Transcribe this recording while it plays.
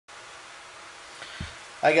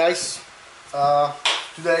Hi guys,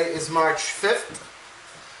 today is March 5th,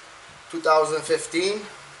 2015,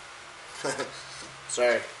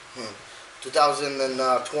 sorry,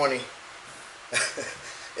 2020.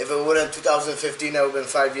 If it would have been 2015, I would have been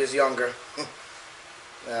 5 years younger.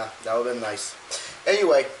 Yeah, that would have been nice.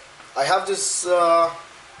 Anyway, I have this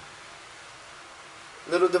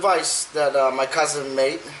little device that my cousin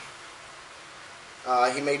made.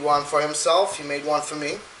 He made one for himself, he made one for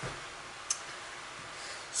me.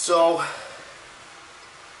 So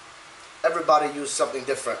everybody uses something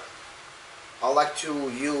different. I like to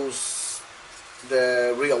use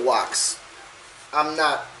the real wax. I'm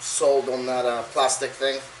not sold on that plastic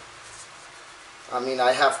thing. I mean,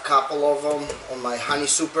 I have a couple of them on my honey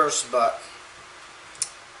supers, but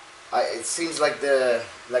it seems like the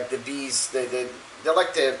bees, they're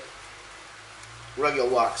like the regular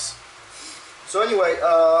wax. So anyway,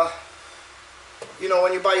 you know,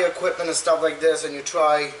 when you buy your equipment and stuff like this, and you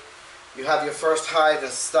have your first hive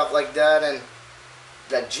and stuff like that, and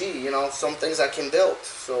that, gee, you know, some things I can build.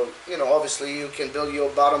 So, you know, obviously you can build your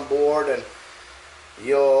bottom board and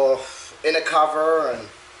your inner cover and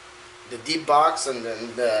the deep box and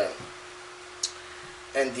then the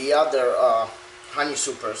other honey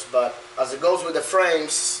supers. But as it goes with the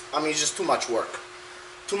frames, I mean, it's just too much work.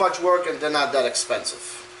 Too much work, and they're not that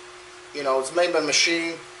expensive. You know, it's made by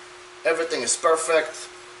machine. Everything is perfect.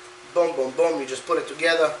 Boom, boom, boom. You just put it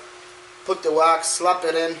together, put the wax, slap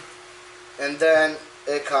it in, and then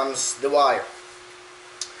it comes the wire.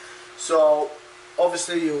 So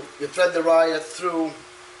obviously you thread the wire through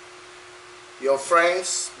your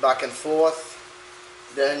frames back and forth.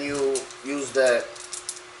 Then you use the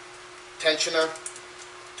tensioner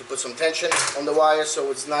to put some tension on the wire so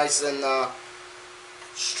it's nice and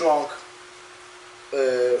strong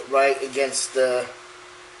right against the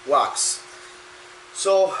wax.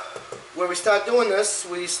 So when we start doing this,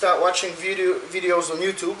 we start watching videos on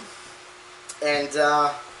YouTube, and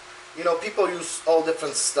you know, people use all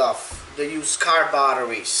different stuff. They use car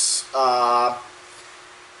batteries,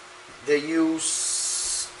 they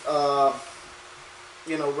use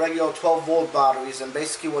you know, regular 12-volt batteries, and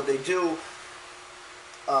basically what they do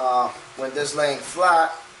when this laying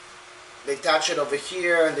flat, they attach it over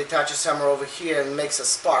here and they attach it somewhere over here, and it makes a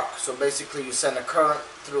spark. So basically you send a current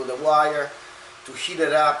through the wire to heat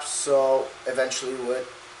it up, so eventually it would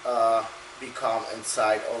become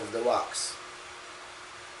inside of the wax.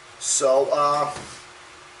 So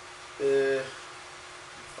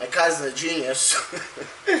my cousin's a genius.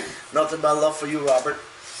 Nothing but love for you, Robert.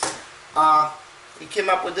 He came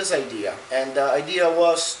up with this idea, and the idea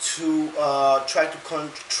was to try to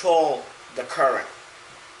control the current.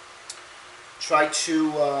 Try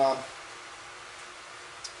to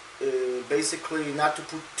basically not to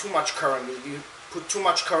put too much current. If you put too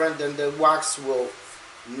much current, then the wax will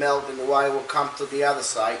melt and the wire will come to the other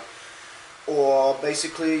side. Or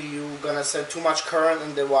basically you're gonna send too much current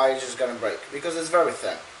and the wire is just gonna break because it's very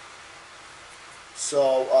thin.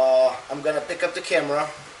 So I'm gonna pick up the camera.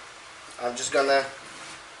 I'm just gonna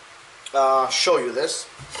show you this.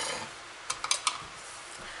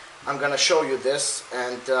 I'm gonna show you this,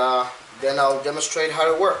 and then I'll demonstrate how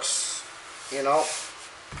it works, you know.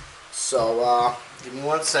 So give me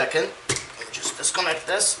 1 second. Let me just disconnect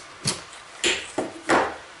this.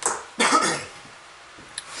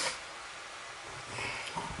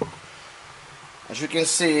 As you can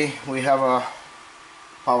see, we have a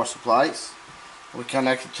power supplies. We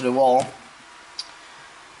connect it to the wall.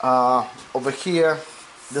 Over here,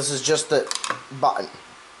 this is just the button.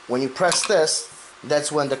 When you press this,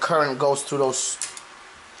 that's when the current goes through those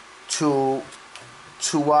two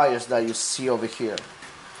wires that you see over here,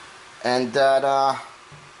 and that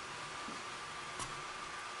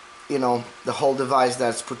you know, the whole device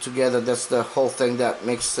that's put together, that's the whole thing that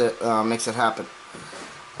makes it happen.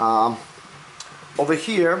 Over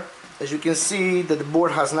here, as you can see, that the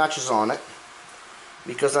board has notches on it,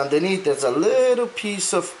 because underneath there's a little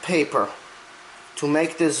piece of paper to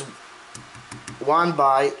make this one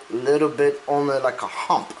by little bit only like a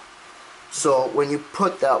hump. So when you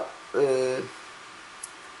put that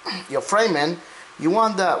your frame in, you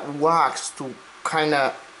want that wax to kind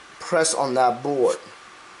of press on that board.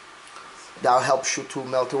 That helps you to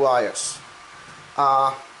melt the wires.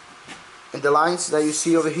 And the lines that you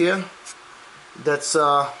see over here, that's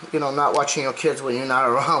you know, not watching your kids when you're not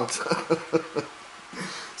around.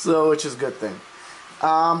 So, which is a good thing.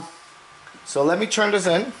 So let me turn this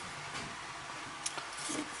in.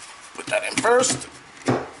 Put that in first.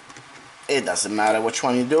 It doesn't matter which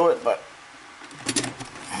one you do it, but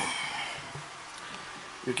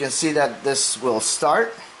you can see that this will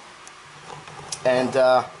start, and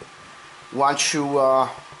once you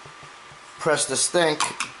press this thing,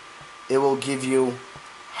 it will give you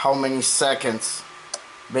how many seconds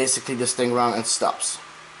basically this thing runs and stops.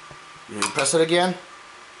 You press it again,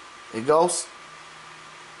 it goes,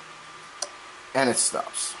 and it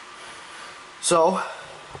stops. So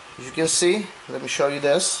as you can see, let me show you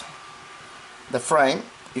this, the frame,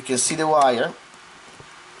 you can see the wire,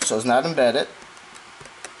 so it's not embedded.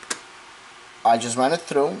 I just ran it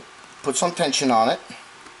through, put some tension on it,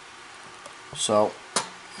 so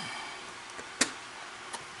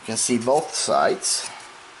you can see both sides.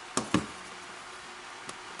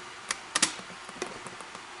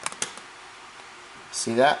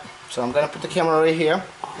 See that? So I'm gonna put the camera right here,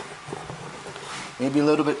 maybe a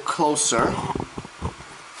little bit closer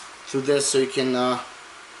to this so you can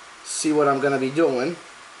see what I'm gonna be doing.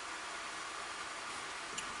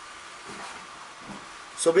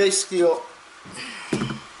 So basically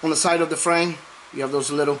on the side of the frame you have those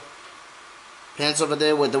little pins over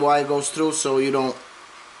there where the wire goes through, so you don't,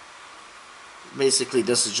 basically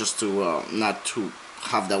this is just to not to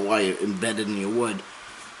have that wire embedded in your wood.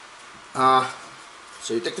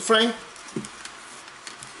 So you take the frame,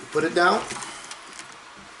 you put it down,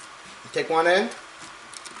 you take one end,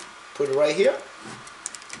 put it right here,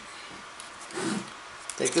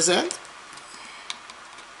 take this end,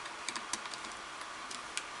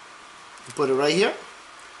 you put it right here,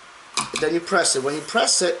 then you press it. When you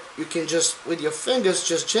press it, you can just, with your fingers,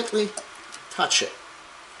 just gently touch it.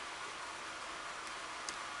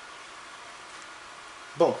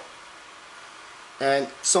 Boom. And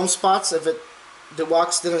some spots, if the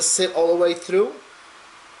wax didn't sit all the way through,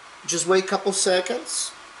 just wait a couple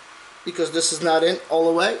seconds, because this is not in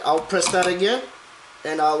all the way. I'll press that again,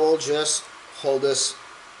 and I will just hold this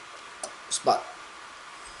spot.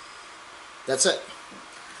 That's it.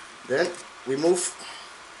 Then we move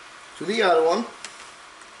to the other one.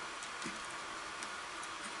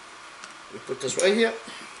 We put this right here.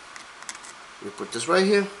 We put this right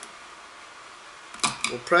here.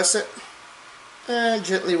 We'll press it, and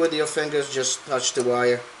gently with your fingers just touch the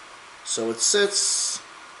wire so it sits.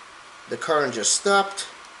 The current just stopped.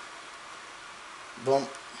 Boom.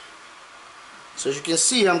 So as you can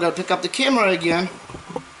see, I'm going to pick up the camera again.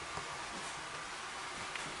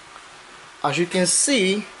 As you can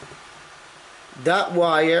see, that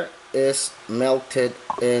wire is melted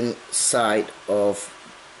inside of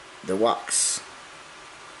the wax.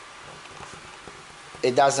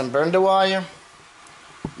 It doesn't burn the wire,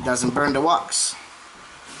 it doesn't burn the wax.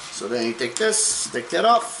 So then you take this, take that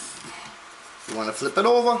off. You want to flip it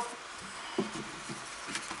over,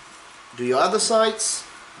 do your other sides,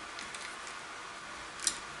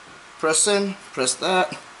 press in, press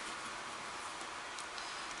that.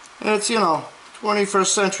 And it's, you know, 21st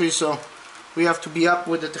century, so we have to be up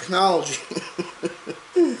with the technology.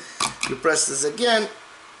 You press this again,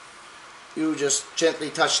 you just gently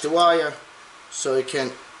touch the wire so it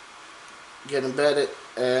can get embedded,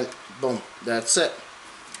 and boom, that's it.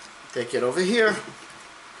 Take it over here,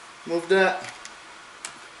 move that,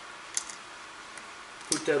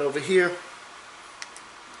 put that over here,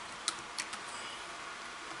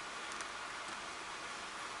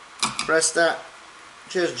 press that,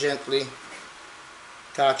 just gently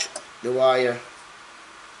touch the wire,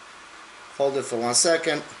 hold it for 1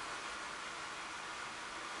 second.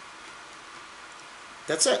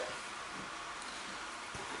 That's it.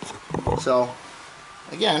 So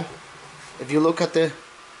again, if you look at the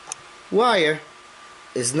wire,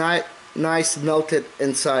 it's not nice melted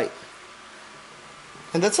inside,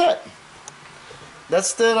 and that's it.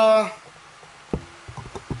 That's the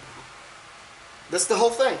whole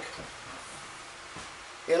thing,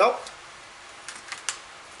 you know.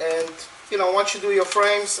 And you know, once you do your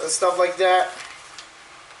frames and stuff like that,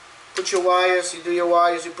 put your wires, you do your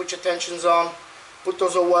wires, you put your tensions on, put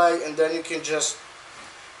those away, and then you can just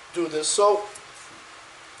do this. So,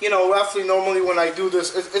 you know, roughly normally when I do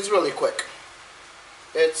this, it's really quick.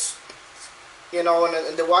 It's, you know,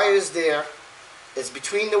 and the wire is there, it's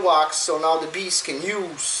between the wax, so now the bees can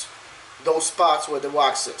use those spots where the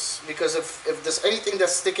wax is. Because if there's anything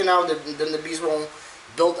that's sticking out, then the bees won't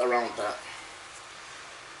build around that.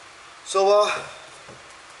 So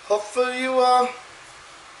hopefully you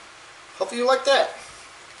like that.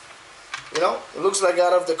 You know, it looks like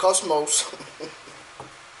out of the cosmos.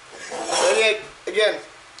 Again,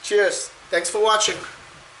 cheers. Thanks for watching.